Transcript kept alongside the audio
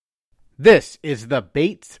This is the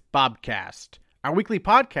Bates Bobcast, our weekly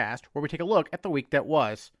podcast where we take a look at the week that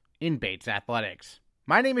was in Bates athletics.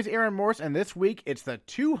 My name is Aaron Morse, and this week it's the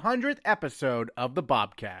 200th episode of the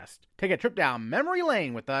Bobcast. Take a trip down memory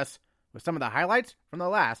lane with us with some of the highlights from the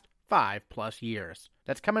last 5+ years.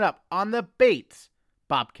 That's coming up on the Bates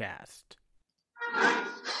Bobcast.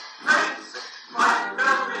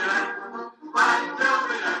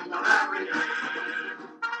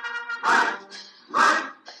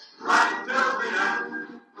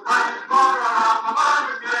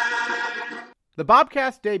 The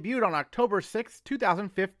Bobcast debuted on October 6,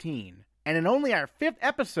 2015, and in only our 5th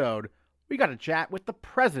episode, we got to chat with the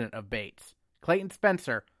president of Bates, Clayton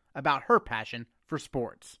Spencer, about her passion for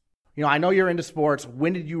sports. You know, I know you're into sports.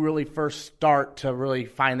 When did you really first start to really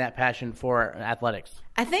find that passion for athletics?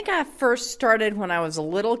 I think I first started when I was a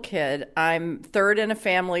little kid. I'm third in a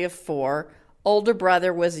family of 4. Older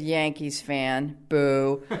brother was a Yankees fan.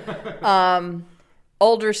 Boo.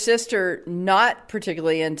 Older sister, not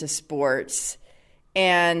particularly into sports.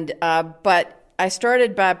 And but I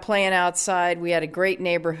started by playing outside. We had a great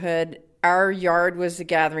neighborhood. Our yard was the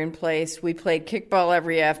gathering place. We played kickball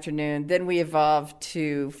every afternoon. Then we evolved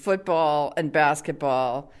to football and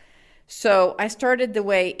basketball. So I started the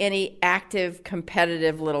way any active,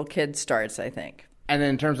 competitive little kid starts, I think. And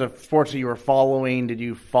then in terms of sports that you were following, did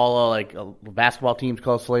you follow like basketball teams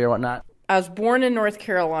closely or whatnot? I was born in North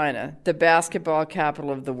Carolina, the basketball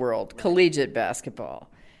capital of the world, collegiate basketball.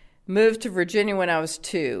 Moved to Virginia when I was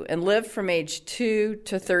 2 and lived from age 2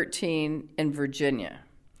 to 13 in Virginia.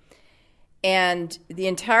 And the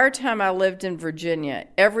entire time I lived in Virginia,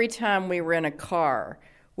 every time we were in a car,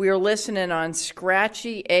 we were listening on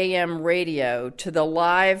scratchy AM radio to the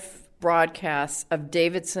live broadcasts of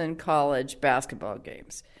Davidson College basketball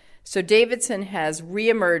games. So Davidson has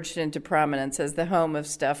reemerged into prominence as the home of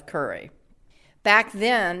Steph Curry. Back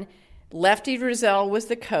then, Lefty Driesell was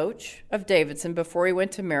the coach of Davidson before he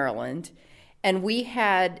went to Maryland, and we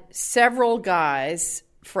had several guys,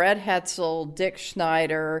 Fred Hetzel, Dick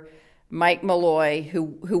Schneider, Mike Malloy,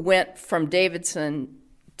 who went from Davidson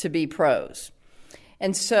to be pros.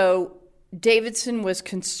 And so Davidson was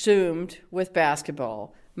consumed with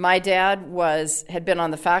basketball. My dad had been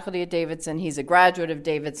on the faculty at Davidson. He's a graduate of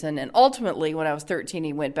Davidson, and ultimately, when I was 13,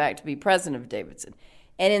 he went back to be president of Davidson.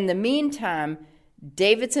 And in the meantime,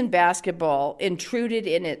 Davidson basketball intruded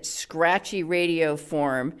in its scratchy radio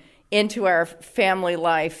form into our family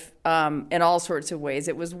life in all sorts of ways.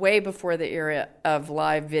 It was way before the era of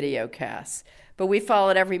live video casts. But we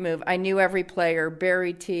followed every move. I knew every player,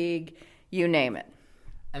 Barry Teague, you name it.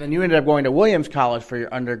 And then you ended up going to Williams College for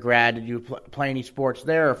your undergrad. Did you play any sports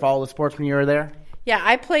there or follow the sports when you were there? Yeah,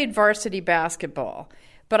 I played varsity basketball.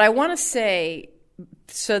 But I want to say,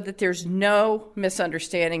 so that there's no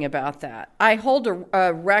misunderstanding about that, I hold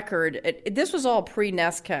a record. This was all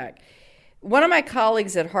pre-NESCAC. One of my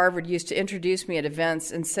colleagues at Harvard used to introduce me at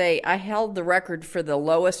events and say I held the record for the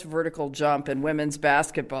lowest vertical jump in women's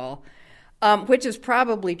basketball, which is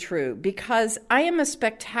probably true because I am a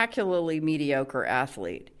spectacularly mediocre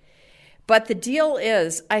athlete. But the deal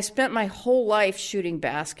is I spent my whole life shooting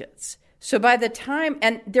baskets. So by the time,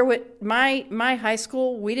 and there was my high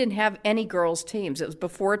school, we didn't have any girls' teams. It was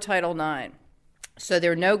before Title IX. So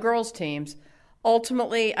there were no girls' teams.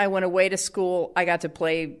 Ultimately, I went away to school. I got to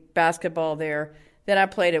play basketball there. Then I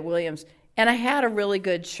played at Williams, and I had a really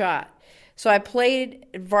good shot. So I played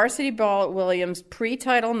varsity ball at Williams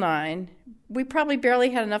pre-Title IX. We probably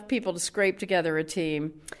barely had enough people to scrape together a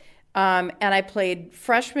team. And I played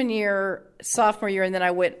freshman year, sophomore year, and then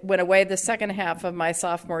I went away the second half of my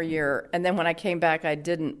sophomore year. And then when I came back, I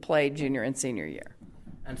didn't play junior and senior year.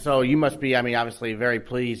 And so you must be, obviously very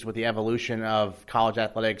pleased with the evolution of college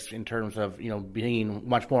athletics in terms of, being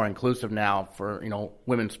much more inclusive now for,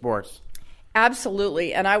 women's sports.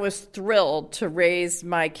 Absolutely. And I was thrilled to raise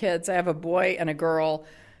my kids. I have a boy and a girl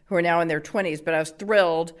who are now in their 20s, but I was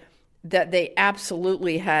thrilled that they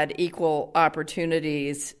absolutely had equal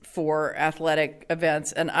opportunities for athletic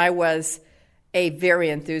events. And I was a very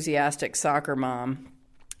enthusiastic soccer mom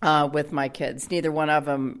with my kids. Neither one of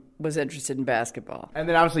them was interested in basketball. And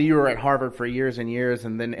then obviously you were at Harvard for years and years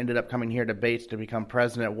and then ended up coming here to Bates to become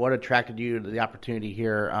president. What attracted you to the opportunity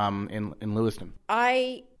here in Lewiston?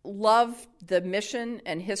 I love the mission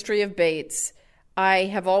and history of Bates. I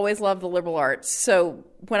have always loved the liberal arts. So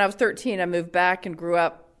when I was 13, I moved back and grew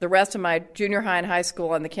up the rest of my junior high and high school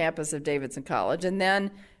on the campus of Davidson College. And then,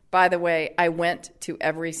 by the way, I went to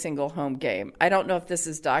every single home game. I don't know if this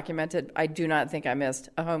is documented. I do not think I missed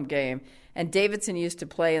a home game. And Davidson used to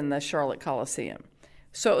play in the Charlotte Coliseum.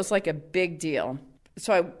 So it was like a big deal.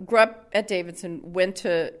 So I grew up at Davidson, went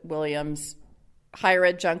to Williams, higher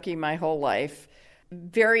ed junkie my whole life.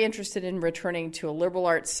 Very interested in returning to a liberal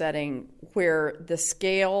arts setting where the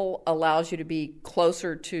scale allows you to be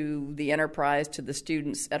closer to the enterprise, to the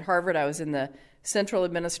students. At Harvard, I was in the central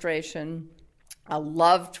administration. I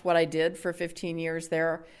loved what I did for 15 years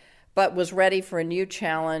there, but was ready for a new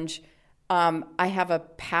challenge. I have a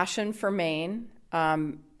passion for Maine.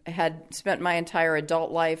 I had spent my entire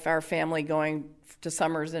adult life, our family, going to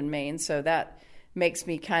summers in Maine, so that makes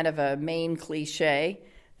me kind of a Maine cliche,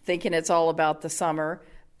 thinking it's all about the summer.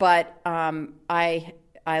 But I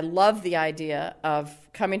love the idea of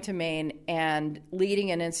coming to Maine and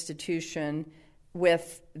leading an institution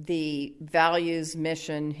with the values,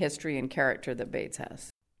 mission, history, and character that Bates has.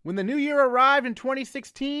 When the new year arrived in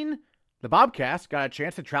 2016, the Bobcast got a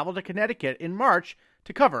chance to travel to Connecticut in March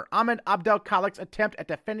to cover Ahmed Abdel Khalek's attempt at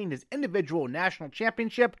defending his individual national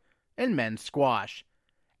championship in men's squash.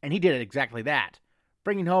 And he did exactly that,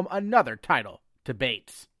 bringing home another title to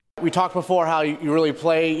Bates. We talked before how you really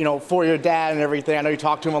play, for your dad and everything. I know you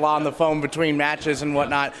talked to him a lot on the phone between matches and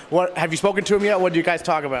whatnot. Have you spoken to him yet? What did you guys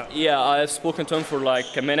talk about? Yeah, I've spoken to him for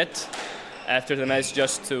like a minute after the match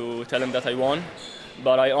just to tell him that I won.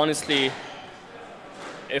 But I honestly,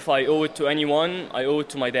 if I owe it to anyone, I owe it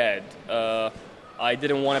to my dad. I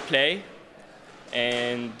didn't want to play.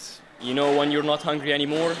 And, when you're not hungry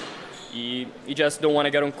anymore, you just don't want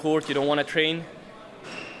to get on court, you don't want to train.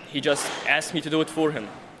 He just asked me to do it for him.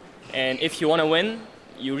 And if you want to win,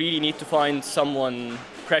 you really need to find someone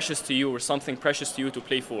precious to you or something precious to you to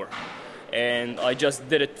play for. And I just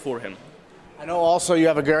did it for him. I know also you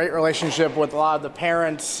have a great relationship with a lot of the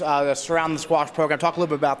parents that surround the squash program. Talk a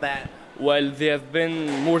little bit about that. Well, they have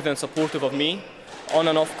been more than supportive of me, on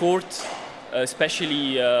and off court,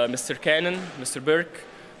 especially Mr. Cannon, Mr. Burke,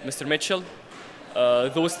 Mr. Mitchell.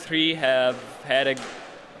 Those three have had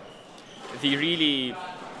they really...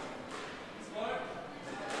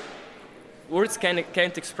 Words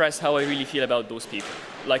can't express how I really feel about those people.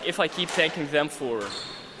 Like, if I keep thanking them for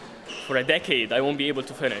a decade, I won't be able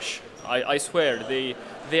to finish. I swear,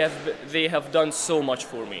 they have done so much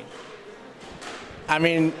for me. I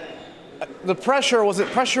mean, was it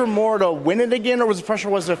pressure more to win it again, or was the pressure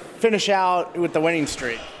to finish out with the winning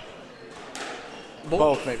streak?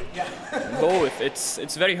 Both maybe. Yeah. Both.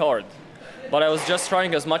 It's very hard. But I was just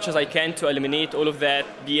trying as much as I can to eliminate all of that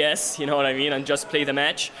BS, you know what I mean, and just play the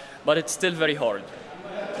match. But it's still very hard.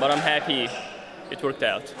 But I'm happy it worked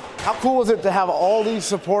out. How cool was it to have all these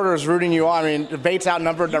supporters rooting you on? I mean, the Bates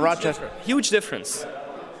outnumbered the Rochester. Huge difference.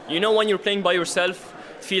 When you're playing by yourself,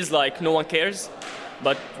 it feels like no one cares.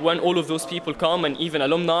 But when all of those people come, and even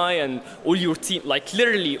alumni and all your team, like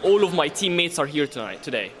literally all of my teammates are here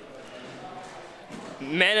today.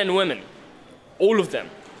 Men and women, all of them.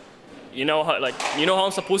 You know how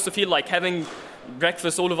I'm supposed to feel, like having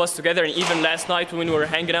breakfast, all of us together, and even last night when we were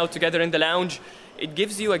hanging out together in the lounge, it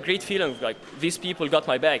gives you a great feeling, like these people got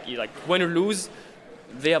my back. Like, win or lose,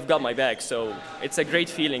 they have got my back. So it's a great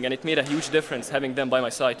feeling, and it made a huge difference having them by my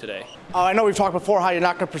side today. I know we've talked before how you're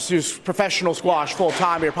not going to pursue professional squash full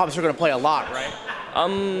time, but you're probably still going to play a lot, right?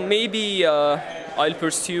 Maybe I'll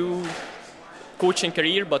pursue coaching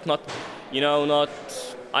career, but not.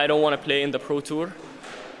 I don't want to play in the pro tour.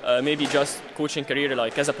 Maybe just coaching career,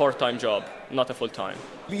 like as a part-time job, not a full-time.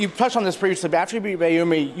 You touched on this previously, but after you beat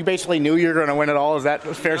Bayumi, you basically knew you were going to win it all. Is that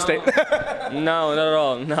a fair statement? No, not at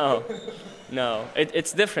all. No.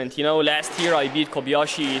 It's different. Last year I beat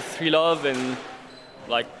Kobayashi 3-love in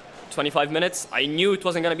like 25 minutes. I knew it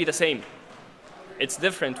wasn't going to be the same. It's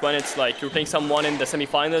different when it's like you're playing someone in the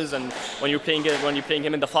semifinals, and when you're playing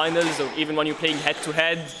him in the finals, or even when you're playing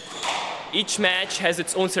head-to-head. Each match has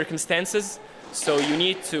its own circumstances. So you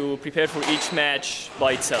need to prepare for each match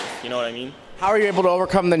by itself, you know what I mean? How are you able to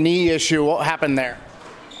overcome the knee issue? What happened there?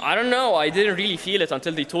 I don't know. I didn't really feel it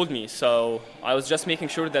until they told me. So I was just making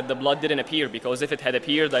sure that the blood didn't appear, because if it had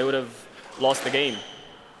appeared, I would have lost the game.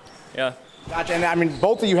 Yeah. Gotcha. And I mean,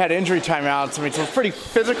 both of you had injury timeouts. I mean, so it's pretty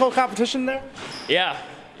physical competition there? Yeah.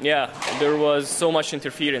 There was so much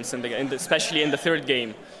interference, especially in the third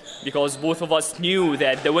game, because both of us knew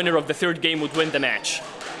that the winner of the third game would win the match.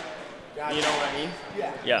 You know what I mean?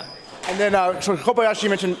 Yeah. And then, so Kobayashi, you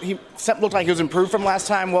mentioned he looked like he was improved from last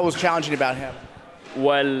time. What was challenging about him?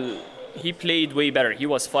 Well, he played way better. He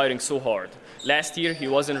was fighting so hard. Last year, he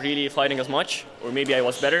wasn't really fighting as much, or maybe I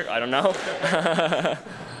was better. I don't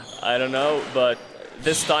know. But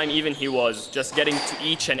this time, even he was just getting to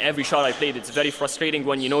each and every shot I played. It's very frustrating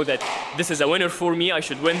when you know that this is a winner for me. I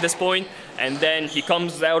should win this point, and then he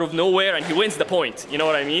comes out of nowhere and he wins the point. You know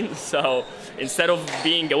what I mean? So instead of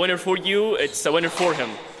being a winner for you, it's a winner for him.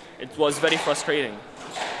 It was very frustrating.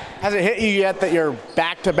 Has it hit you yet that you're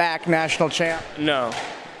back-to-back national champ? No.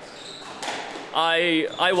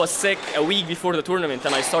 I was sick a week before the tournament,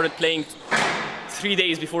 and I started playing 3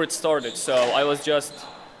 days before it started. So I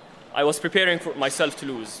was preparing for myself to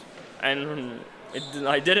lose, and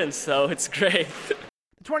I didn't. So it's great.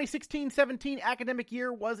 The 2016-17 academic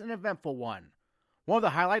year was an eventful one. One of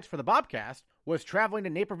the highlights for the Bobcast was traveling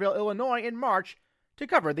to Naperville, Illinois in March to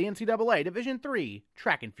cover the NCAA Division III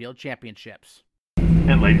Track and Field Championships.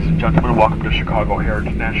 And ladies and gentlemen, welcome to Chicago O'Hare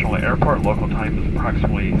International Airport. Local time is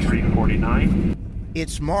approximately 3:49.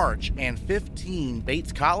 It's March, and 15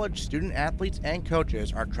 Bates College student athletes and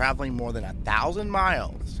coaches are traveling more than 1,000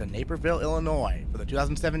 miles to Naperville, Illinois for the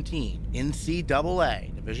 2017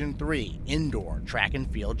 NCAA Division III Indoor Track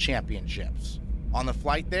and Field Championships. On the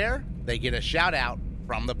flight there, they get a shout-out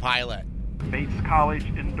from the pilot. Bates College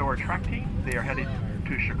Indoor Track Team, they are headed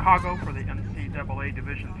to Chicago for the NCAA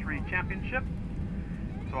Division III Championship.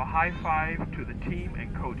 So a high five to the team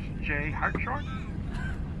and Coach Jay Hartshorn.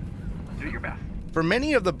 Do your best. For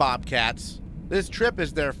many of the Bobcats, this trip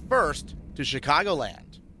is their first to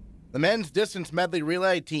Chicagoland. The men's distance medley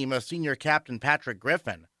relay team of senior captain Patrick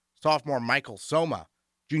Griffin, sophomore Michael Soma,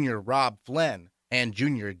 junior Rob Flynn, and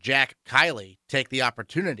junior Jack Kiley take the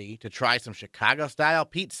opportunity to try some Chicago-style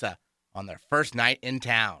pizza on their first night in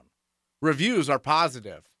town. Reviews are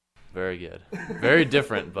positive. Very good. Very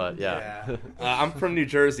different, but yeah. I'm from New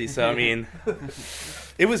Jersey, so I mean,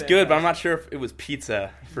 it was good, but I'm not sure if it was pizza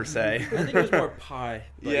per se. I think it was more pie.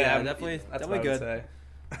 But yeah, definitely good.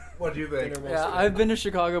 What do you think? Yeah, I've been to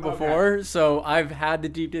Chicago before, so I've had the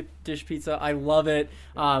deep dish pizza. I love it.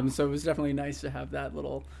 So it was definitely nice to have that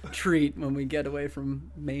little treat when we get away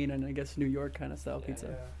from Maine and I guess New York kind of style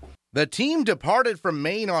pizza. The team departed from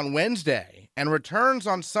Maine on Wednesday and returns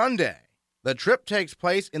on Sunday. The trip takes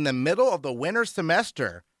place in the middle of the winter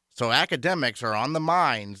semester, so academics are on the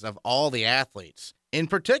minds of all the athletes, in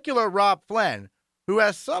particular Rob Flynn, who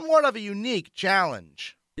has somewhat of a unique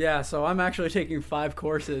challenge. Yeah, so I'm actually taking 5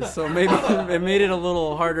 courses, so maybe it made it a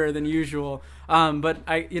little harder than usual. But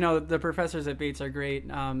the professors at Bates are great.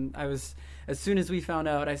 As soon as we found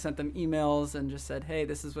out, I sent them emails and just said, hey,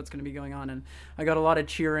 this is what's going to be going on. And I got a lot of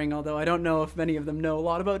cheering, although I don't know if many of them know a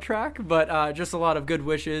lot about track, but just a lot of good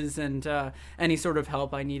wishes and any sort of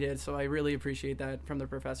help I needed. So I really appreciate that from the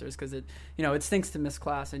professors because it stinks to miss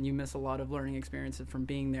class and you miss a lot of learning experiences from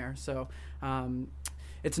being there. So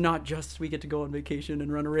it's not just we get to go on vacation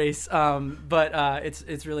and run a race, but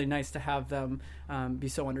it's really nice to have them be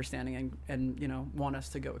so understanding and want us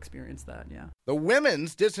to go experience that. Yeah. The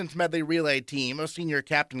women's distance medley relay team of senior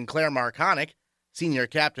captain Claire Marconic, senior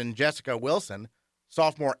captain Jessica Wilson,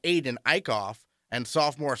 sophomore Aiden Eichhoff, and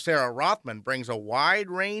sophomore Sarah Rothman brings a wide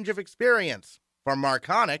range of experience. For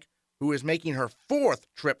Marconic, who is making her 4th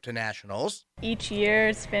trip to nationals. Each year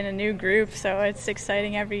it's been a new group, so it's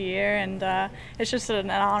exciting every year, and it's just an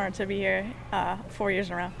honor to be here 4 years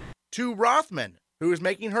in a row. To Rothman, who is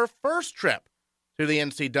making her first trip to the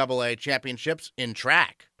NCAA Championships in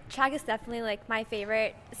track. Track is definitely like my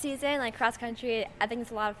favorite season. Like cross country, I think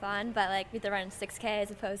it's a lot of fun, but like we have to run 6K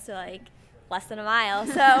as opposed to like less than a mile.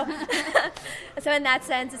 So, so in that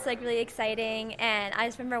sense, it's like really exciting. And I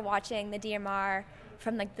just remember watching the DMR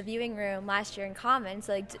from like the viewing room last year in Commons,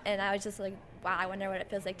 and I was just like, wow, I wonder what it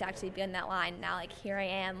feels like to actually be on that line. Now, like here I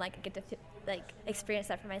am, like I get to like experience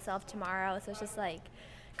that for myself tomorrow. So it's just like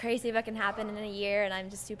crazy what can happen in a year, and I'm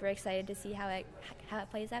just super excited to see how it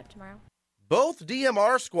plays out tomorrow. Both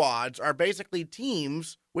DMR squads are basically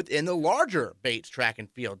teams within the larger Bates track and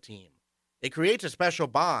field team. It creates a special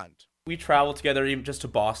bond. We travel together even just to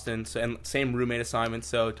Boston, and same roommate assignment,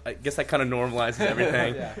 so I guess that kind of normalizes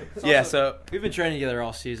everything. So we've been training together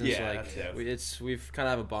all season. Yeah, so we've kind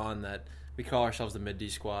of have a bond that we call ourselves the mid-D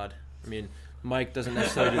squad. I mean, Mike doesn't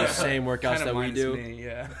necessarily do the same workouts that we do.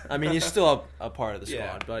 I mean, he's still a part of the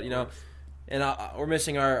squad, but and we're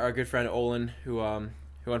missing our good friend Olin, who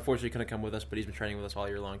unfortunately couldn't come with us, but he's been training with us all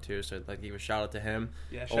year long too. So like, give a shout out to him.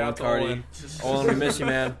 Yeah, shout out to Olin. Olin, we miss you,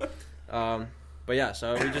 man. But yeah,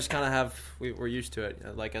 so we just kind of we're used to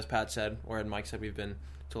it. Like as Pat said, or Mike said, we've been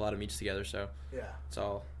to a lot of meets together, so yeah, it's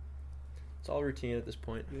all routine at this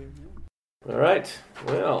point. All right,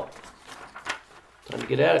 well, time to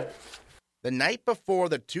get at it. The night before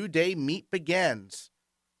the 2-day meet begins,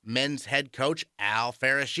 men's head coach Al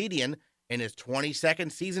Farashidyan, in his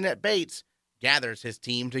 22nd season at Bates, gathers his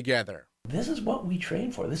team together. This is what we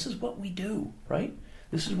train for. This is what we do, right?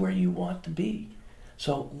 This is where you want to be.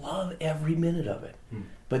 So love every minute of it.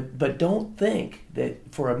 But don't think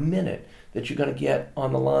that for a minute that you're going to get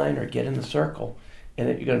on the line or get in the circle and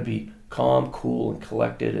that you're going to be calm, cool, and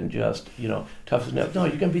collected and just, tough as nails. No,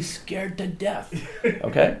 you're going to be scared to death,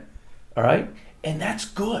 okay? all right? And that's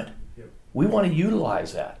good. We want to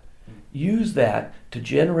utilize that. Use that to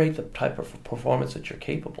generate the type of performance that you're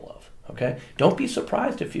capable of, okay? Don't be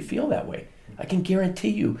surprised if you feel that way. I can guarantee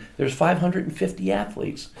you there's 550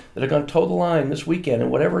 athletes that are going to toe the line this weekend in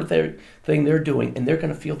whatever thing they're doing, and they're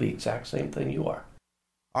going to feel the exact same thing you are.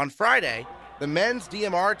 On Friday, the men's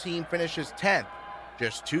DMR team finishes 10th,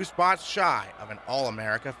 just 2 spots shy of an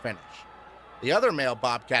All-America finish. The other male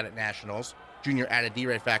Bobcat at Nationals, junior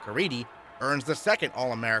Adedire Fakaridi, earns the second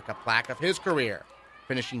All-America plaque of his career,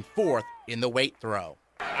 finishing 4th in the weight throw.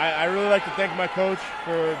 I really like to thank my coach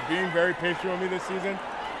for being very patient with me this season.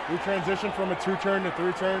 We transitioned from a 2-turn to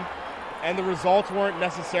 3-turn, and the results weren't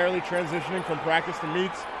necessarily transitioning from practice to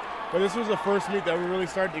meets, but this was the first meet that we really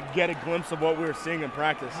started to get a glimpse of what we were seeing in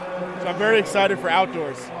practice. So I'm very excited for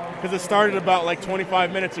outdoors, because it started about like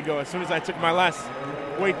 25 minutes ago, as soon as I took my last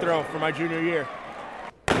weight throw for my junior year.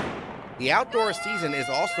 The outdoor season is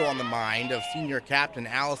also on the mind of senior captain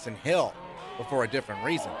Allison Hill, but for a different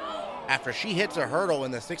reason. After she hits a hurdle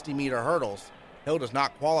in the 60-meter hurdles, Hill does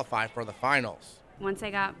not qualify for the finals. Once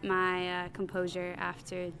I got my composure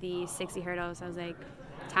after the 60 hurdles, I was like,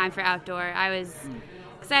 time for outdoor. Obviously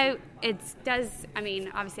I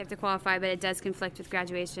have to qualify, but it does conflict with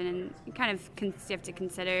graduation, and you have to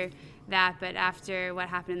consider that. But after what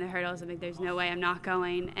happened in the hurdles, I'm like, there's no way I'm not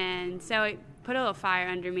going. And so it put a little fire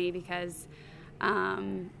under me because,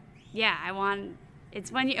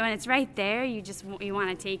 it's when it's right there, you want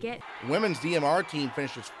to take it. The women's DMR team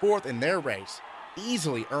finishes 4th in their race,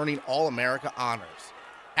 easily earning All-America honors.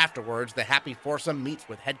 Afterwards, the happy foursome meets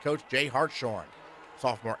with head coach Jay Hartshorn.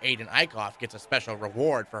 Sophomore Aiden Eichhoff gets a special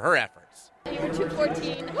reward for her efforts. You were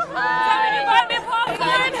 2:14. Somebody bought me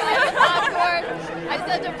popcorn. I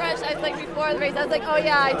said to Fresh, before the race, I was like, oh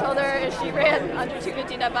yeah, I told her if she ran under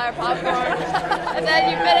 2:15, I'd buy her popcorn. And then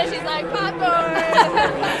you finished, she's like, popcorn.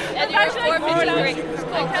 And you were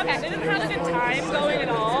 4:53. I didn't have a good time going at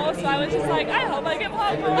all, so I was just like, I hope I get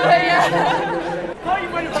popcorn. Yeah.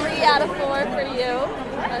 3 out of 4 for you.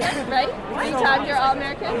 That's right? 3 times you're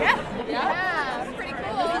All-American? Yeah. Pretty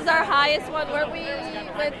cool. This is our highest one. Weren't we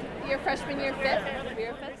with your freshman year 5th? We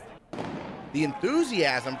were 5th? The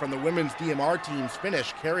enthusiasm from the women's DMR team's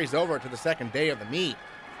finish carries over to the second day of the meet.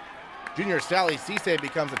 Junior Sally Cisse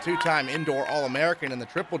becomes a 2-time indoor All-American in the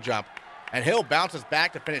triple jump, and Hill bounces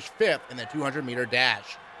back to finish 5th in the 200-meter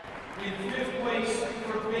dash. In 5th place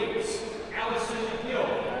for Bates, Allison Hill.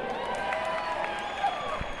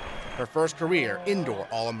 Her first career indoor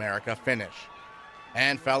All-America finish.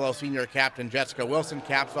 And fellow senior captain Jessica Wilson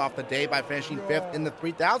caps off the day by finishing 5th in the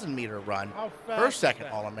 3,000-meter run, her second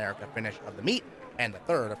All-America finish of the meet and the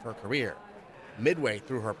 3rd of her career. Midway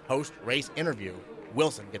through her post-race interview,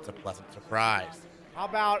 Wilson gets a pleasant surprise. How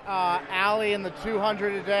about Allie in the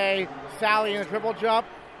 200 today, Sally in the triple jump?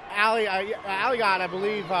 Allie got, I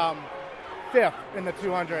believe, 5th in the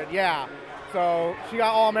 200, yeah. So she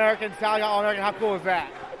got All-American, Sally got All-American. How cool is that?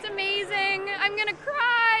 It's amazing. I'm going to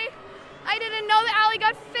cry. I didn't know that Allie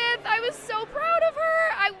got 5th. I was so proud of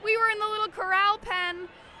her. We were in the little corral pen,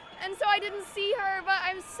 and so I didn't see her, but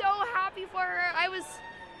I'm so happy for her. I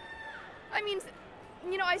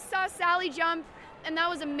saw Sally jump, and that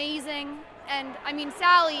was amazing. And,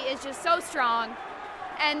 Sally is just so strong.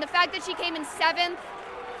 And the fact that she came in 7th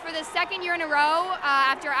for the second year in a row,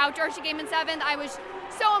 after outdoor she came in 7th, I was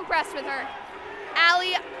so impressed with her.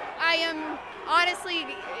 Allie, I am honestly,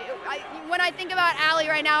 when I think about Allie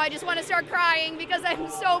right now, I just want to start crying because I'm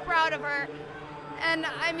so proud of her. And,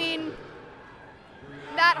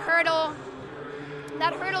 that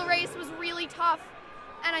hurdle race was really tough.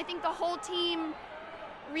 And I think the whole team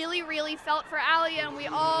really, really felt for Allie, and we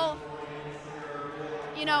all,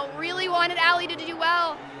 really wanted Allie to do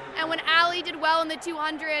well. And when Allie did well in the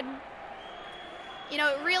 200,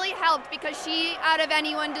 it really helped because she, out of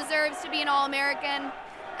anyone, deserves to be an All-American.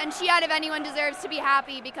 And she, out of anyone, deserves to be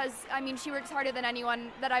happy because, she works harder than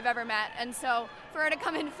anyone that I've ever met. And so for her to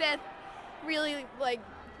come in 5th really,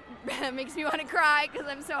 makes me want to cry because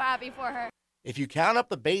I'm so happy for her. If you count up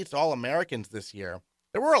the Bates All-Americans this year,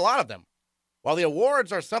 there were a lot of them. While the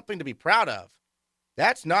awards are something to be proud of,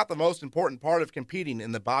 that's not the most important part of competing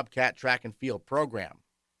in the Bobcat track and field program.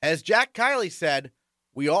 As Jack Kiley said,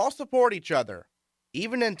 we all support each other.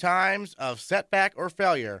 Even in times of setback or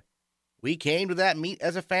failure, we came to that meet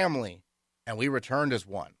as a family, and we returned as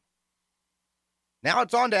one. Now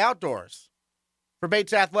it's on to outdoors. For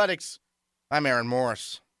Bates Athletics, I'm Aaron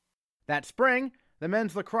Morris. That spring, the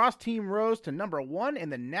men's lacrosse team rose to number 1 in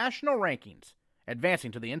the national rankings,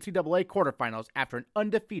 advancing to the NCAA quarterfinals after an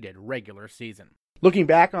undefeated regular season. Looking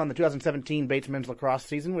back on the 2017 Bates men's lacrosse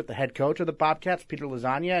season with the head coach of the Bobcats, Peter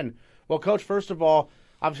Lasagna, and, well, Coach, first of all,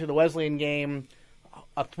 Obviously, the Wesleyan game,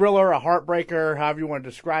 a thriller, a heartbreaker, however you want to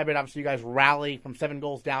describe it. Obviously, you guys rally from 7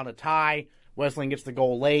 goals down to tie. Wesleyan gets the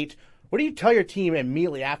goal late. What do you tell your team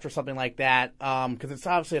immediately after something like that? Because it's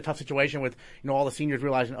obviously a tough situation with all the seniors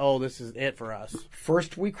realizing, oh, this is it for us.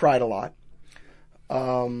 First, we cried a lot.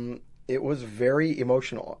 It was very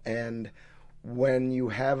emotional. And when you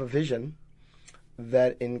have a vision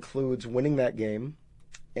that includes winning that game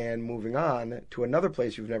and moving on to another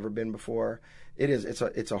place you've never been before,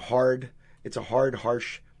 it's a hard,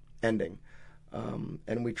 harsh ending.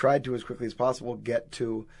 And we tried to, as quickly as possible, get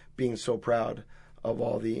to being so proud of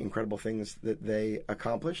all the incredible things that they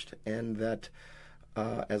accomplished, and that,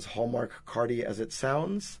 as hallmark cardy as it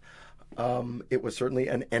sounds, it was certainly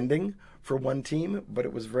an ending for one team, but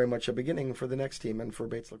it was very much a beginning for the next team and for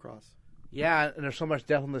Bates Lacrosse. Yeah, and there's so much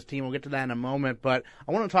depth on this team. We'll get to that in a moment, but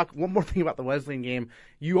I want to talk one more thing about the Wesleyan game.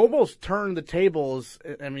 You almost turned the tables.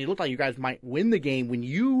 I mean, it looked like you guys might win the game when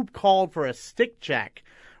you called for a stick check,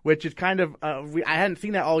 which is kind of I hadn't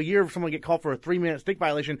seen that all year. Someone get called for a 3-minute stick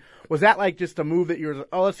violation. Was that like just a move that you were,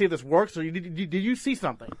 let's see if this works, or did you see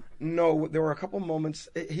something? No, there were a couple moments.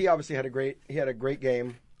 He obviously had a great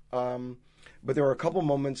game, but there were a couple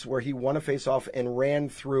moments where he won a face-off and ran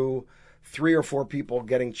through 3 or 4 people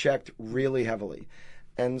getting checked really heavily.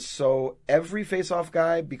 And so every face-off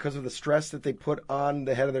guy, because of the stress that they put on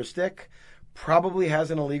the head of their stick, probably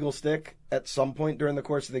has an illegal stick at some point during the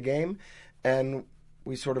course of the game. And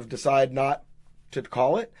we sort of decide not to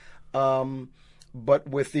call it. But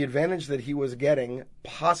with the advantage that he was getting,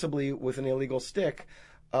 possibly with an illegal stick,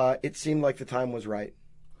 it seemed like the time was right.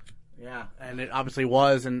 Yeah, and it obviously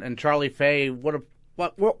was. And Charlie Fay, what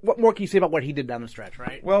more can you say about what he did down the stretch,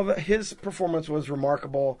 right? Well, his performance was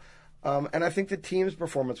remarkable, and I think the team's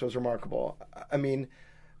performance was remarkable. I mean,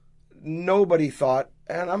 nobody thought,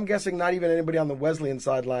 and I'm guessing not even anybody on the Wesleyan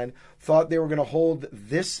sideline, thought they were going to hold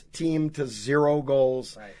this team to 0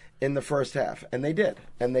 goals in the first half. And they did,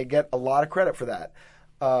 and they get a lot of credit for that.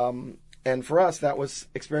 And for us, that was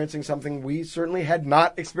experiencing something we certainly had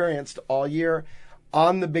not experienced all year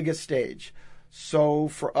on the biggest stage. So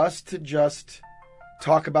for us to just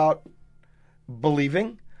talk about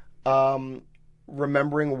believing,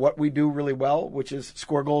 remembering what we do really well, which is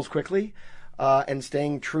score goals quickly, and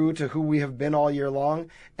staying true to who we have been all year long,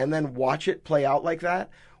 and then watch it play out like that,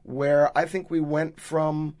 where I think we went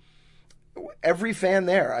from every fan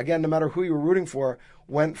there, again, no matter who you were rooting for,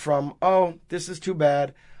 went from, oh, this is too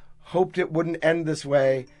bad, hoped it wouldn't end this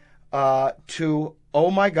way, to, oh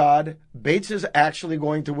my God, Bates is actually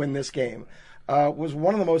going to win this game. Was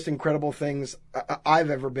one of the most incredible things I've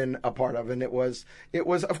ever been a part of. And it was,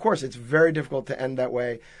 of course, it's very difficult to end that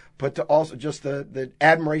way, but to also just the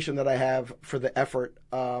admiration that I have for the effort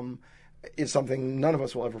is something none of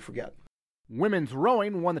us will ever forget. Women's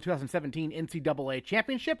rowing won the 2017 NCAA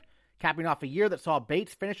Championship, capping off a year that saw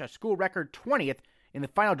Bates finish a school record 20th in the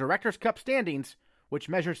final Directors' Cup standings, which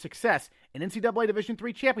measures success in NCAA Division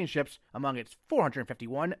III championships among its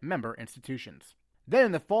 451 member institutions. Then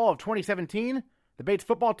in the fall of 2017, the Bates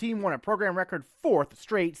football team won a program record 4th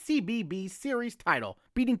straight CBB Series title,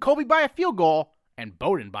 beating Colby by a field goal and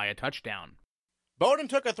Bowdoin by a touchdown. Bowdoin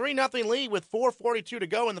took a 3-0 lead with 4:42 to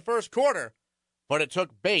go in the first quarter, but it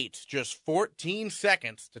took Bates just 14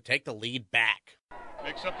 seconds to take the lead back.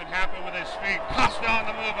 Makes something happen with his feet. Costa on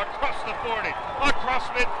the move across the 40, across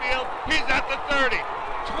midfield. He's at the 30,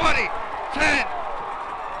 20, 10.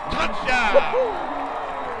 Touchdown!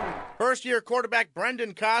 First-year quarterback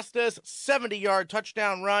Brendan Costa's 70-yard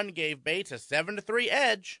touchdown run gave Bates a 7-3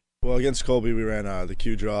 edge. Well, against Colby, we ran the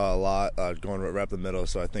Q draw a lot, going right up the middle,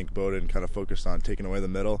 so I think Bowdoin kind of focused on taking away the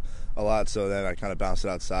middle a lot, so then I kind of bounced it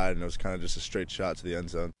outside, and it was kind of just a straight shot to the end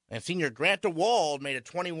zone. And senior Grant DeWald made a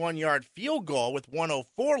 21-yard field goal with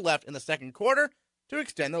 1:04 left in the second quarter to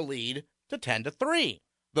extend the lead to 10-3.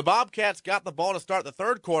 The Bobcats got the ball to start the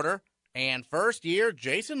third quarter, and first-year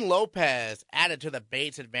Jason Lopez added to the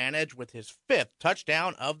Bates advantage with his 5th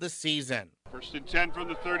touchdown of the season. First and 10 from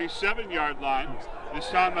the 37-yard line. This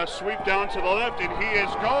time a sweep down to the left, and he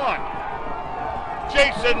is gone.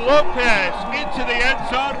 Jason Lopez into the end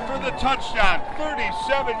zone for the touchdown.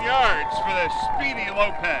 37 yards for the speedy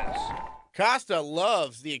Lopez. Costa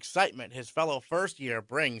loves the excitement his fellow first-year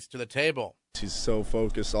brings to the table. He's so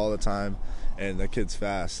focused all the time, and the kid's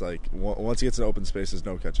fast. Like, once he gets in open space, there's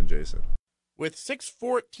no catching Jason. With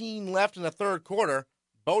 6:14 left in the third quarter,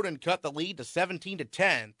 Bowdoin cut the lead to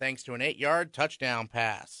 17-10 thanks to an 8-yard touchdown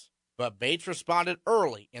pass. But Bates responded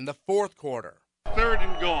early in the fourth quarter. Third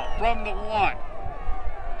and goal from the 1.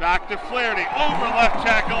 Back to Flaherty, over left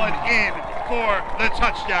tackle and in for the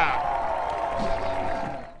touchdown.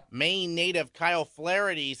 Maine native Kyle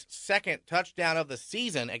Flaherty's second touchdown of the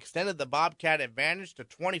season extended the Bobcat advantage to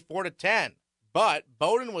 24-10. But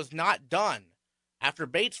Bowdoin was not done. After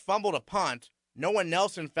Bates fumbled a punt, Noah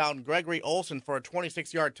Nelson found Gregory Olson for a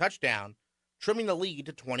 26-yard touchdown, trimming the lead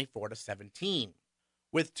to 24-17.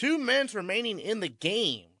 With 2 minutes remaining in the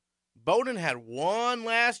game, Bowdoin had one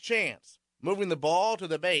last chance, moving the ball to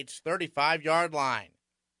the Bates 35-yard line.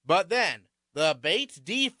 But then, the Bates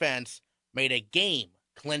defense made a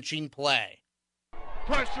game-clinching play.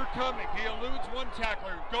 Pressure coming. He eludes one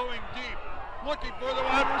tackler, going deep, looking for the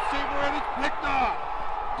wide receiver, and it's picked off.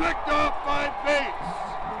 Picked off by Bates.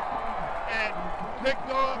 And picked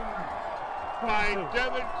off by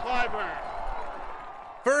Devin Clyburn.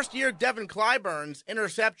 First-year Devin Clyburn's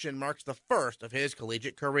interception marks the first of his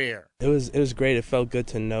collegiate career. It was great. It felt good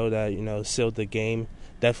to know that, sealed the game.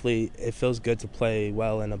 Definitely, it feels good to play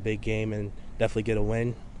well in a big game and definitely get a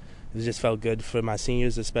win. It just felt good for my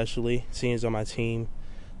seniors, especially seniors on my team,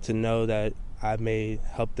 to know that I may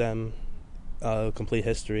help them complete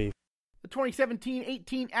history. The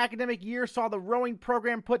 2017-18 academic year saw the rowing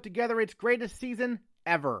program put together its greatest season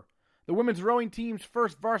ever. The women's rowing team's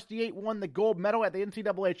first varsity 8 won the gold medal at the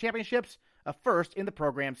NCAA Championships, a first in the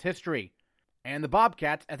program's history. And the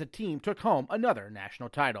Bobcats as a team took home another national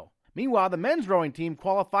title. Meanwhile, the men's rowing team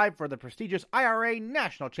qualified for the prestigious IRA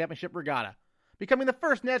National Championship Regatta, becoming the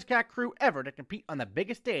first NESCAC crew ever to compete on the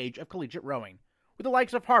biggest stage of collegiate rowing, with the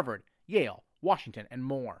likes of Harvard, Yale, Washington, and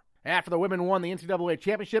more. After the women won the NCAA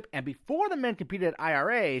Championship and before the men competed at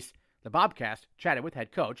IRAs, the Bobcast chatted with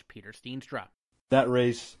head coach Peter Steenstra. That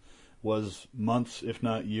race was months, if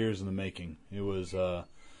not years, in the making. It was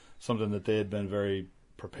something that they had been very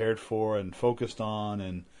prepared for and focused on,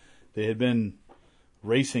 and they had been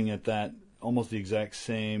racing at that almost the exact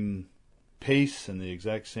same pace and the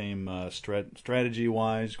exact same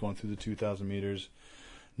strategy-wise, going through the 2,000 meters.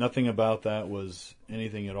 Nothing about that was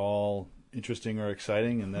anything at all interesting or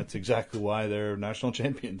exciting, and that's exactly why they're national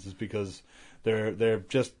champions, is because they're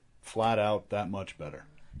just flat out that much better.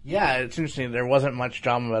 Yeah, it's interesting. There wasn't much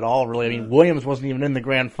drama at all, really. I mean, Williams wasn't even in the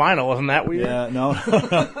grand final. Wasn't that weird? Yeah,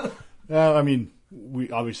 no. I mean, we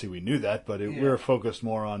knew that, but we were focused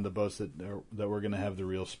more on the boats that were going to have the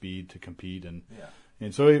real speed to compete, and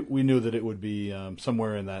so we knew that it would be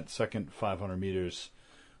somewhere in that second 500 meters.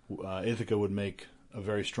 Ithaca would make a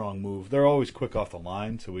very strong move. They're always quick off the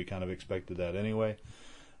line, so we kind of expected that anyway.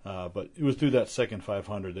 But it was through that second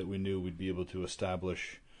 500 that we knew we'd be able to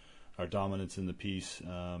establish our dominance in the piece.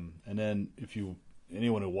 And then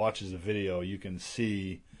anyone who watches the video, you can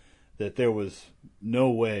see that there was no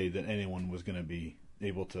way that anyone was going to be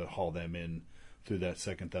able to haul them in through that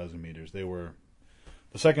second 1,000 meters. The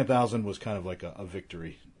second 1,000 was kind of like a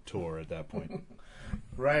victory tour at that point.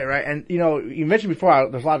 Right. And, you mentioned before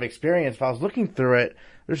there's a lot of experience, but I was looking through it.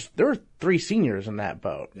 There were 3 seniors in that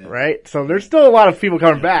boat, right? So there's still a lot of people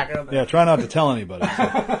coming back. Yeah, try not to tell anybody.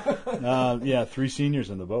 So, 3 seniors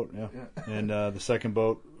in the boat, And the second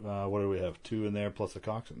boat, what do we have? 2 in there plus the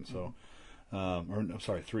coxswain. So,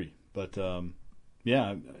 3. But,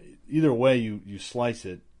 either way you slice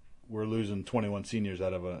it, we're losing 21 seniors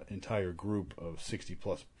out of an entire group of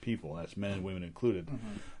 60-plus people. That's men and women included.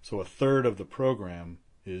 Mm-hmm. So a third of the program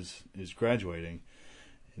is graduating.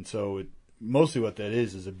 And so mostly what that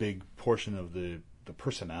is a big portion of the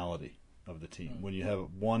personality of the team. Mm-hmm. When you have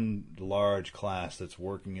one large class that's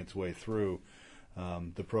working its way through,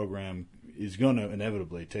 the program is going to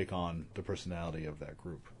inevitably take on the personality of that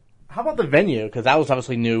group. How about the venue? Because that was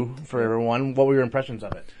obviously new for everyone. What were your impressions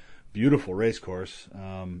of it? Beautiful race course.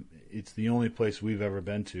 It's the only place we've ever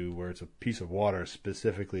been to where it's a piece of water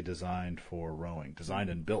specifically designed for rowing, designed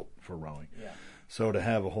and built for rowing. Yeah. So to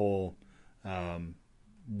have a whole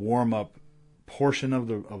warm-up portion of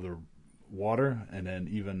the water, and then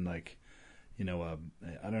even I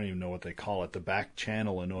don't even know what they call it, the back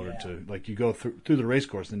channel, in order to you go through the race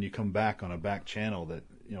course, then you come back on a back channel that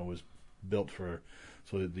was built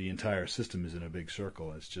so that the entire system is in a big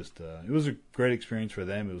circle. It's just it was a great experience for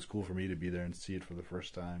them. It was cool for me to be there and see it for the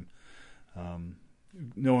first time.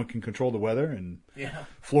 No one can control the weather, and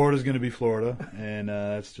Florida's going to be Florida, and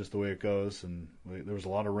that's just the way it goes. And there was a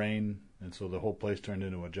lot of rain, and so the whole place turned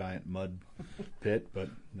into a giant mud pit, but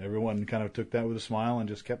everyone kind of took that with a smile and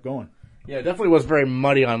just kept going. Yeah, it definitely was very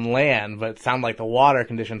muddy on land, but it sounded like the water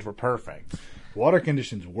conditions were perfect. Water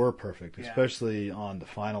conditions were perfect, especially on the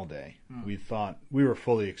final day. We were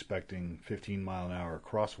fully expecting 15-mile-an-hour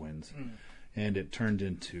crosswinds, and it turned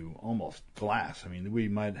into almost glass. I mean,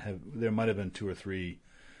 there might have been 2 or 3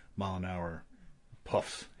 mile-an-hour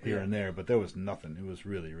puffs here and there, but there was nothing. It was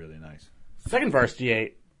really, really nice. Second varsity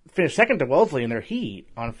 8 finished second to Wellesley in their heat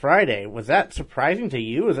on Friday. Was that surprising to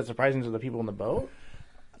you? Was that surprising to the people in the boat?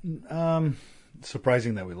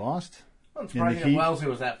 Surprising that we lost. Well, surprising that Wellesley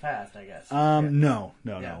was that fast, I guess. No.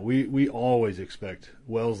 We always expect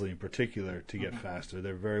Wellesley in particular to get faster.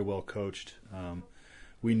 They're very well coached.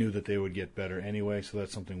 We knew that they would get better anyway, so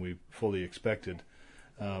that's something we fully expected.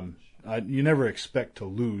 You never expect to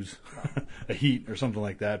lose a heat or something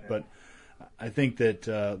like that, but I think that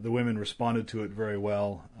the women responded to it very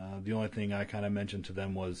well. The only thing I kind of mentioned to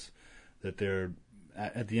them was that they're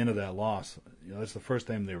at the end of that loss. That's the first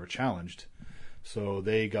time they were challenged, so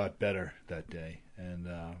they got better that day, and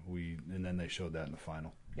then they showed that in the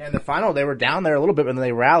final. Yeah, in the final they were down there a little bit, but then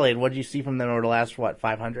they rallied. What did you see from them over the last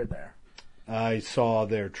 500 there? I saw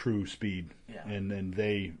their true speed, and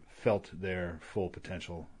they felt their full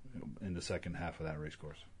potential in the second half of that race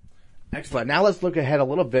course. Excellent. Now let's look ahead a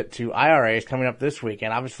little bit to IRAs coming up this week,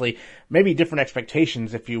 and obviously maybe different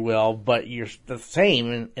expectations, if you will, but you're the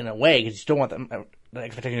same in a way because you still want the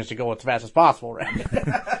expectations to go as fast as possible,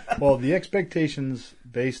 right? Well, the expectations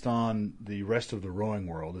based on the rest of the rowing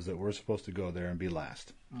world is that we're supposed to go there and be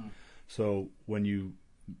last. So when you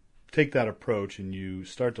take that approach and you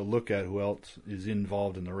start to look at who else is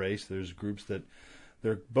involved in the race, there's groups that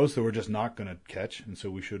they're boats that we're just not going to catch, and so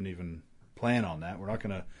we shouldn't even plan on that. We're not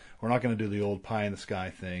going to do the old pie in the sky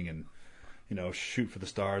thing and shoot for the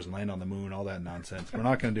stars and land on the moon, all that nonsense. We're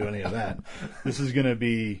not going to do any of that. This is going to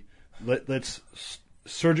be let's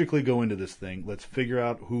surgically go into this thing. Let's figure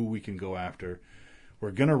out who we can go after. We're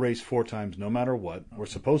going to race 4 times no matter what. We're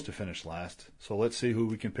supposed to finish last, so let's see who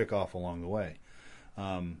we can pick off along the way.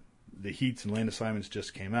 The heats and land assignments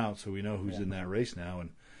just came out, so we know who's in that race now.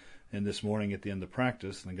 And this morning at the end of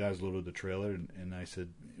practice, and the guys loaded the trailer, and I said,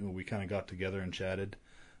 we kind of got together and chatted.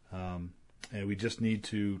 And we just need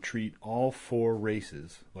to treat all 4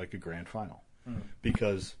 races like a grand final.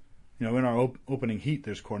 Because, in our opening heat,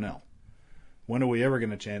 there's Cornell. When are we ever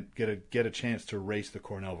going to get a chance to race the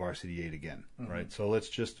Cornell Varsity 8 again, right? So let's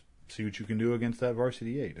just see what you can do against that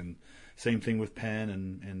Varsity 8. And same thing with Penn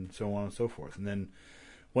and so on and so forth. And then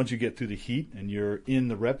once you get through the heat and you're in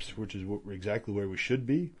the reps, which is exactly where we should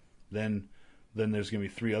be, then there's going to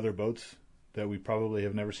be 3 other boats that we probably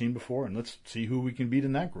have never seen before, and let's see who we can beat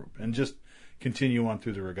in that group and just continue on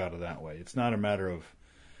through the regatta that way. It's not a matter of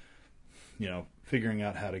figuring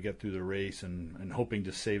out how to get through the race and hoping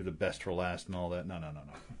to save the best for last and all that. No.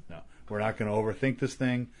 We're not going to overthink this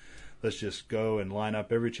thing. Let's just go and line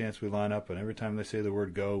up every chance we line up, and every time they say the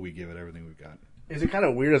word go, we give it everything we've got. Is it kind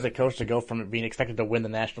of weird as a coach to go from being expected to win the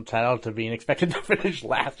national title to being expected to finish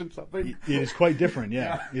last in something? It is quite different,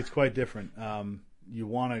 yeah. It's quite different. You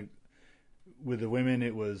want to, with the women,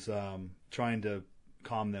 it was trying to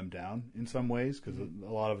calm them down in some ways because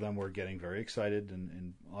a lot of them were getting very excited,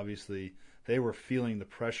 and obviously they were feeling the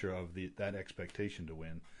pressure of that expectation to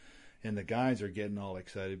win. And the guys are getting all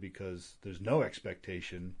excited because there's no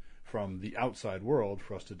expectation from the outside world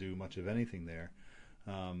for us to do much of anything there.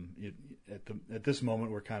 At this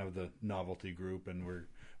moment, we're kind of the novelty group, and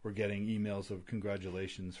we're getting emails of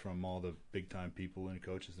congratulations from all the big time people and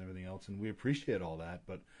coaches and everything else, and we appreciate all that.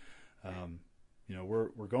 But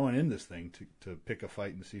we're going in this thing to pick a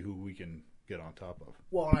fight and see who we can get on top of.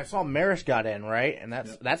 Well, and I saw Marist got in, right, and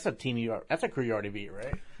that's a team that's a crew you already beat,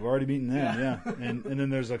 right? We've already beaten them, yeah. And then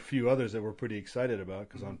there's a few others that we're pretty excited about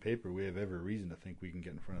because on paper we have every reason to think we can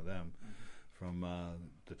get in front of them. From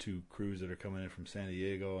the 2 crews that are coming in from San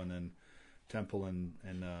Diego, and then Temple and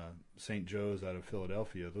St. Joe's out of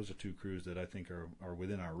Philadelphia. Those are 2 crews that I think are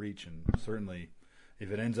within our reach, and certainly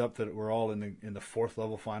if it ends up that we're all in the 4th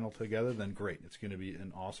level final together, then great. It's going to be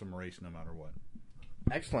an awesome race no matter what.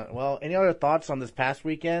 Excellent. Well, any other thoughts on this past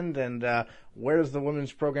weekend, and where does the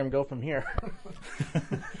women's program go from here?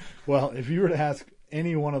 Well, if you were to ask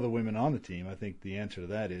any one of the women on the team, I think the answer to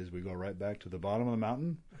that is we go right back to the bottom of the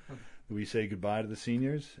mountain. We say goodbye to the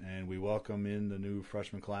seniors, and we welcome in the new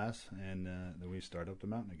freshman class, and then we start up the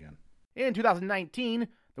mountain again. In 2019,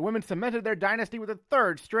 the women cemented their dynasty with a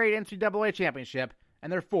 3rd straight NCAA championship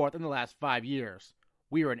and their 4th in the last 5 years.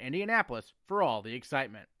 We were in Indianapolis for all the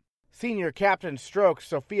excitement. Senior captain stroke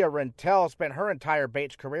Sophia Rintell spent her entire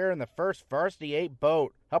Bates career in the first Varsity 8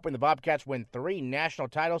 boat, helping the Bobcats win 3 national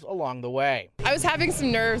titles along the way. I was having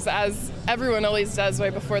some nerves, as everyone always does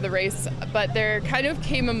right before the race, but there kind of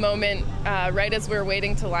came a moment right as we were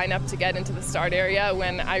waiting to line up to get into the start area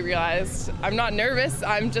when I realized I'm not nervous,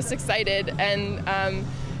 I'm just excited. And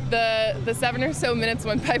the 7 or so minutes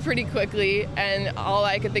went by pretty quickly, and all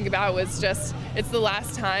I could think about was just, it's the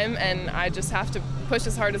last time, and I just have to push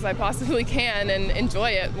as hard as I possibly can and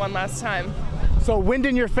enjoy it one last time. So wind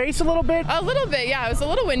in your face a little bit? A little bit, yeah. It was a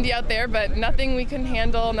little windy out there, but nothing we couldn't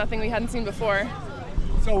handle, nothing we hadn't seen before.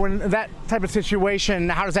 So in that type of situation,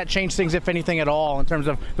 how does that change things, if anything at all, in terms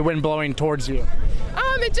of the wind blowing towards you?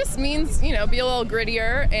 It just means, be a little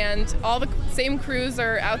grittier, and all the same crews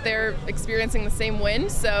are out there experiencing the same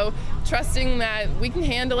wind, so trusting that we can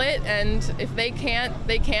handle it, and if they can't,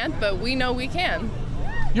 they can't, but we know we can.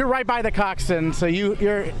 You're right by the coxswain, so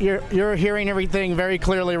you're hearing everything very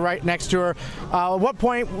clearly right next to her. At what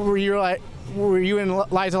point were you and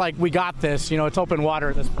Liza like, we got this, it's open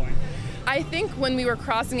water at this point? I think when we were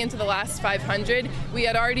crossing into the last 500, we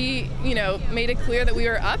had already, made it clear that we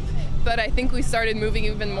were up, but I think we started moving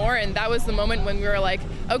even more, and that was the moment when we were like,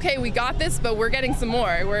 okay, we got this, but we're getting some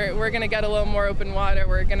more. We're going to get a little more open water.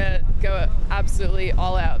 We're going to go absolutely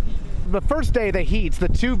all out. The first day of the heats, the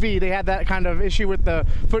 2V, they had that kind of issue with the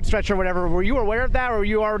foot stretch or whatever. Were you aware of that, or were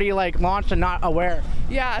you already launched and not aware?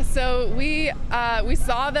 Yeah, so we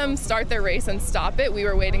saw them start their race and stop it. We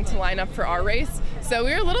were waiting to line up for our race. So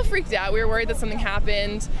we were a little freaked out. We were worried that something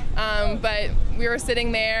happened, but we were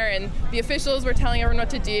sitting there and the officials were telling everyone what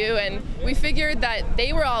to do, and we figured that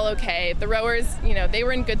they were all okay. The rowers, they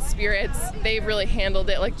were in good spirits. They really handled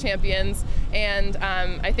it like champions, and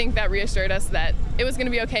I think that reassured us that it was going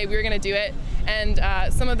to be okay. We were going to do it,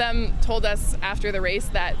 and some of them told us after the race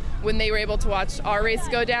that when they were able to watch our race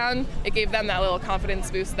go down, it gave them that little confidence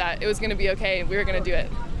boost that it was going to be okay. We were going to do it.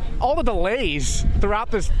 All the delays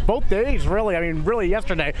throughout both days, really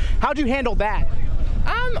yesterday. How'd you handle that?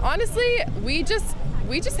 Honestly, we just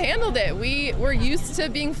handled it. We were used to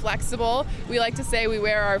being flexible. We like to say we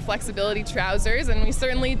wear our flexibility trousers, and we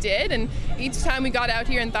certainly did. And each time we got out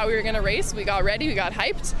here and thought we were going to race, we got ready, we got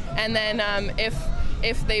hyped. And then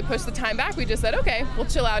if they pushed the time back, we just said, okay, we'll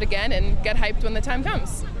chill out again and get hyped when the time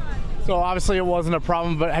comes. So obviously it wasn't a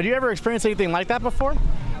problem, but had you ever experienced anything like that before?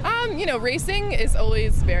 Racing is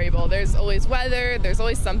always variable. There's always weather, there's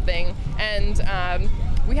always something. And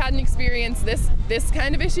we hadn't experienced this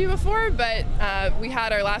kind of issue before, but we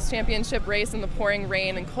had our last championship race in the pouring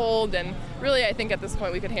rain and cold, and really I think at this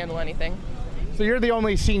point we could handle anything. So you're the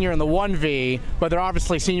only senior in the 1V, but there are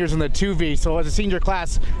obviously seniors in the 2V. So as a senior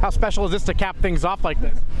class, how special is this to cap things off like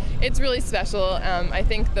this? It's really special. I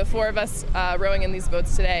think the four of us rowing in these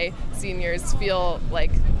boats today, seniors, feel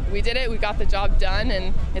like we did it, we got the job done,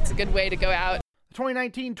 and it's a good way to go out. The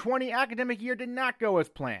 2019-20 academic year did not go as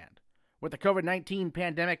planned, with the COVID-19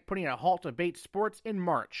 pandemic putting a halt to Bates sports in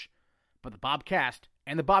March. But the Bobcast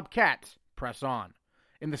and the Bobcats press on.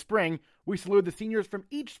 In the spring, we saluted the seniors from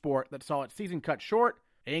each sport that saw its season cut short,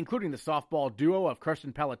 including the softball duo of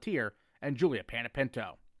Kirsten Pelletier and Julia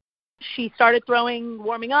Panepinto. She started throwing,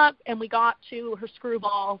 warming up, and we got to her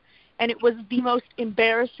screwball, and it was the most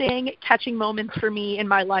embarrassing catching moments for me in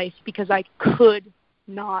my life because I could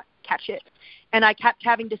not catch it. And I kept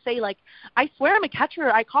having to say, I swear I'm a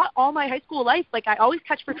catcher. I caught all my high school life. I always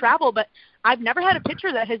catch for travel, but I've never had a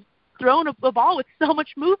pitcher that has thrown a ball with so much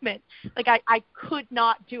movement. I could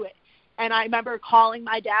not do it. And I remember calling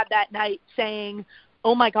my dad that night saying,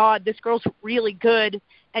 oh my God, this girl's really good,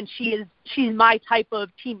 and she's my type of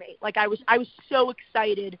teammate. I was so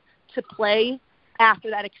excited to play after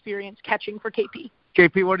that experience catching for KP.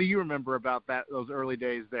 KP, what do you remember about those early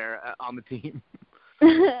days there on the team?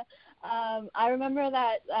 I remember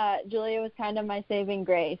that Julia was kind of my saving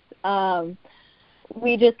grace.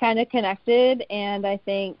 We just kind of connected, and I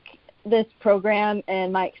think this program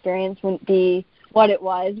and my experience wouldn't be what it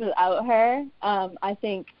was without her. I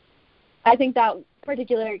think that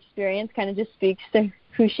particular experience kind of just speaks to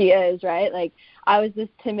who she is, right? I was this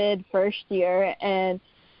timid first year, and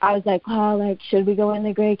I was like, oh, should we go in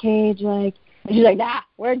the gray cage? And she's like, nah,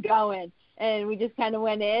 we're going. And we just kind of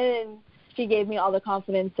went in, and she gave me all the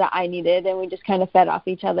confidence that I needed, and we just kind of fed off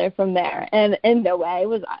each other from there. And in no way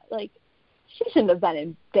was she shouldn't have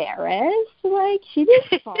been embarrassed. She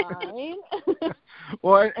did fine.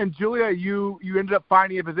 Well, and Julia, you ended up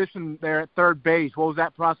finding a position there at third base. What was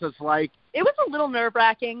that process like? It was a little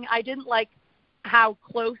nerve-wracking. I didn't like how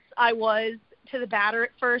close I was to the batter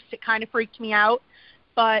at first. It kind of freaked me out.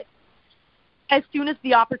 But as soon as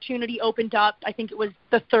the opportunity opened up, I think it was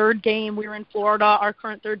the third game we were in Florida, our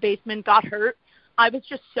current third baseman got hurt. I was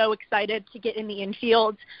just so excited to get in the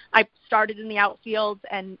infield. I started in the outfield,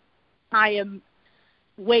 and I am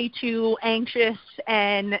way too anxious,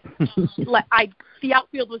 and the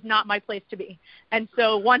outfield was not my place to be. And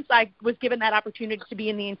so once I was given that opportunity to be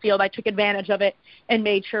in the infield, I took advantage of it and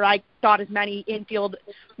made sure I got as many infield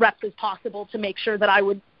reps as possible to make sure that I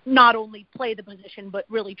would not only play the position but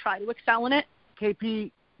really try to excel in it.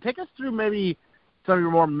 KP, take us through maybe some of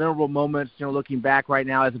your more memorable moments, looking back right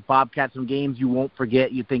now as a Bobcat, some games you won't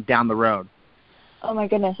forget, you think down the road. Oh my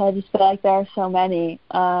goodness, I just feel like there are so many.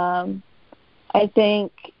 I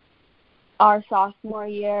think our sophomore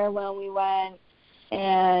year when we went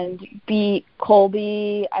and beat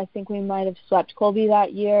Colby, I think we might have swept Colby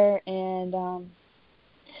that year, and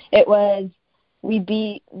we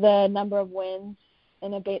beat the number of wins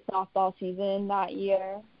in a Bates softball season that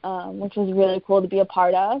year, which was really cool to be a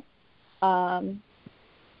part of.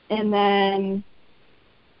 And then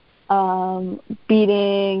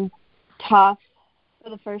beating Tufts for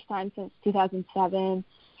the first time since 2007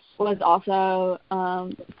 was also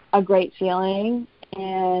a great feeling.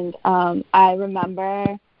 And I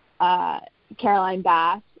remember Caroline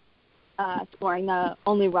Bass scoring the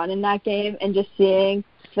only run in that game and just seeing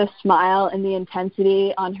the smile and the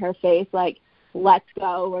intensity on her face, like, let's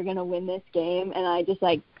go, we're going to win this game. And I just,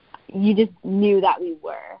 like, you just knew that we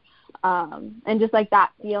were. And just, like,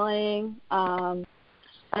 that feeling.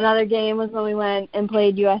 Another game was when we went and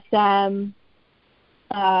played USM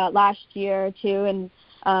last year, too. And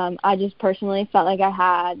I just personally felt like I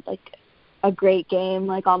had, like, a great game.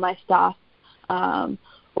 Like, all my stuff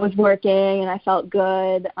was working and I felt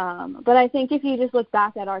good. But I think if you just look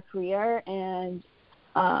back at our career and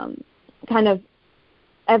kind of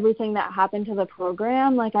everything that happened to the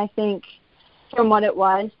program, like, I think from what it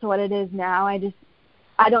was to what it is now,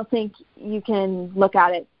 I don't think you can look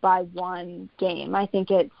at it by one game. I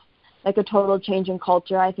think it's like a total change in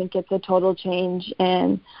culture. I think it's a total change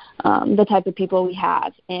in the type of people we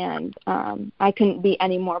have. And I couldn't be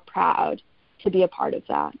any more proud to be a part of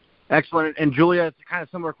that. Excellent. And Julia, it's kind of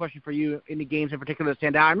a similar question for you. Any games in particular that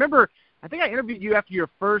stand out? I think I interviewed you after your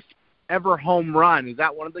first ever home run. Is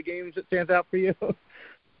that one of the games that stands out for you?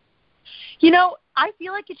 I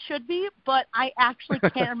feel like it should be, but I actually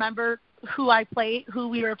can't remember who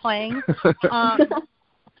we were playing.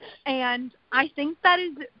 And I think that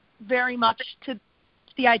is very much to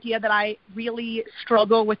the idea that I really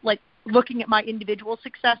struggle with, like, looking at my individual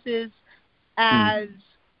successes as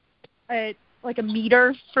a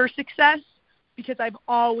meter for success, because I've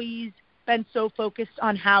always been so focused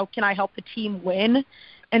on how can I help the team win.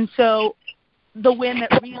 And so the win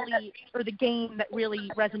that really, or the game that really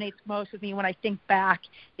resonates most with me when I think back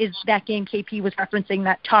is that game KP was referencing,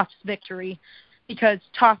 that Tufts victory, because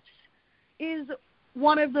Tufts is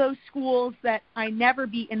one of those schools that I never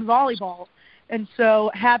beat in volleyball. And so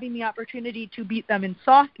having the opportunity to beat them in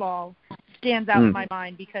softball stands out in my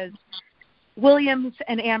mind, because Williams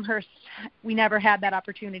and Amherst, we never had that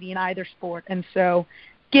opportunity in either sport. And so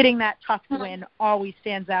getting that Tufts win always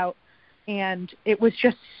stands out. And it was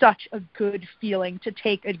just such a good feeling to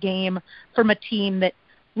take a game from a team that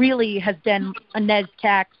really has been a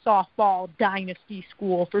NESCAC softball dynasty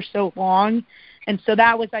school for so long. And so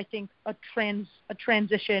that was, I think, a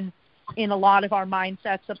transition in a lot of our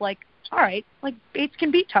mindsets of, like, all right, like, Bates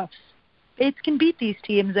can beat Tufts. Bates can beat these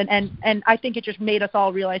teams. And I think it just made us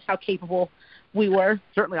all realize how capable we were.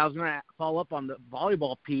 Certainly. I was going to follow up on the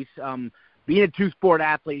volleyball piece. Being a two-sport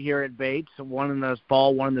athlete here at Bates, one in the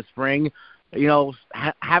fall, one in the spring,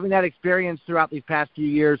 having that experience throughout these past few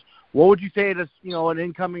years, what would you say to, an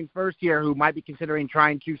incoming first year who might be considering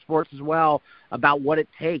trying two sports as well, about what it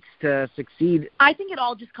takes to succeed? I think it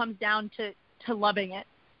all just comes down to loving it.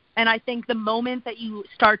 And I think the moment that you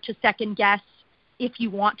start to second guess if you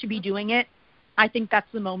want to be doing it, I think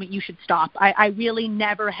that's the moment you should stop. I really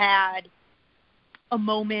never had a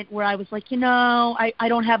moment where I was like, I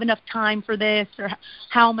don't have enough time for this, or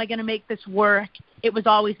how am I going to make this work? It was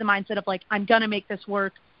always the mindset of, like, I'm going to make this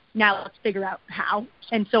work. Now let's figure out how.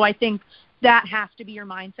 And so I think that has to be your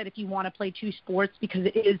mindset if you want to play two sports, because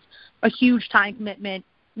it is a huge time commitment,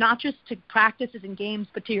 not just to practices and games,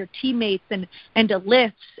 but to your teammates and to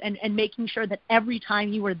lifts and making sure that every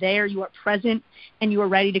time you are there, you are present and you are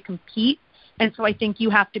ready to compete. And so I think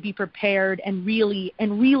you have to be prepared and really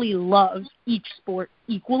love each sport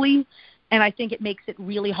equally. And I think it makes it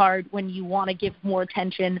really hard when you want to give more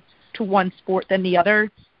attention to one sport than the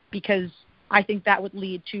other, because I think that would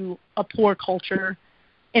lead to a poor culture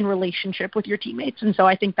in relationship with your teammates. And so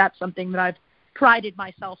I think that's something that I've prided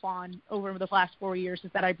myself on over the last 4 years,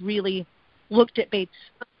 is that I've really looked at Bates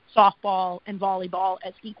softball and volleyball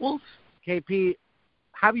as equals. KP,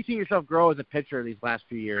 how have you seen yourself grow as a pitcher these last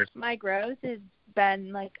few years? My growth has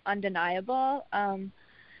been, like, undeniable.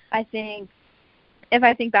 I think if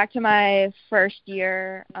I think back to my first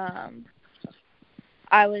year,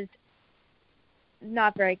 I was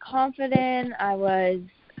not very confident. I was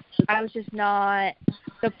just not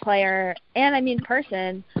the player and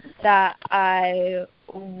person that I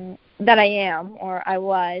am, or I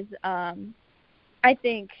was. I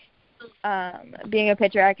think being a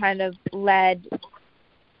pitcher, I kind of led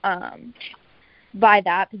by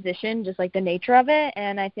that position, just like the nature of it.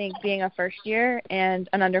 And I think being a first year and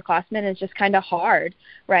an underclassman is just kind of hard,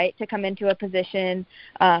 right, to come into a position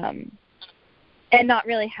and not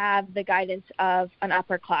really have the guidance of an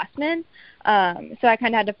upperclassman. So I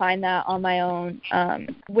kind of had to find that on my own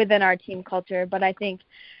within our team culture. But I think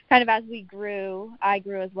kind of as we grew, I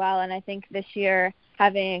grew as well. And I think this year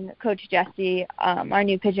having Coach Jesse, our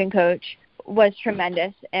new pigeon coach, was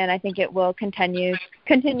tremendous. And I think it will continue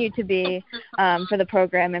to be for the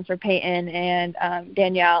program and for Peyton and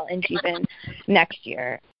Danielle and Jeevan next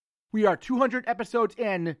year. We are 200 episodes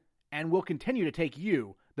in, and we'll continue to take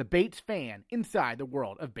you, the Bates fan, inside the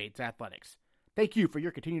world of Bates athletics. Thank you for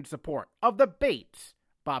your continued support of the Bates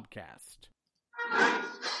Bobcast. Bates,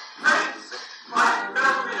 Bates,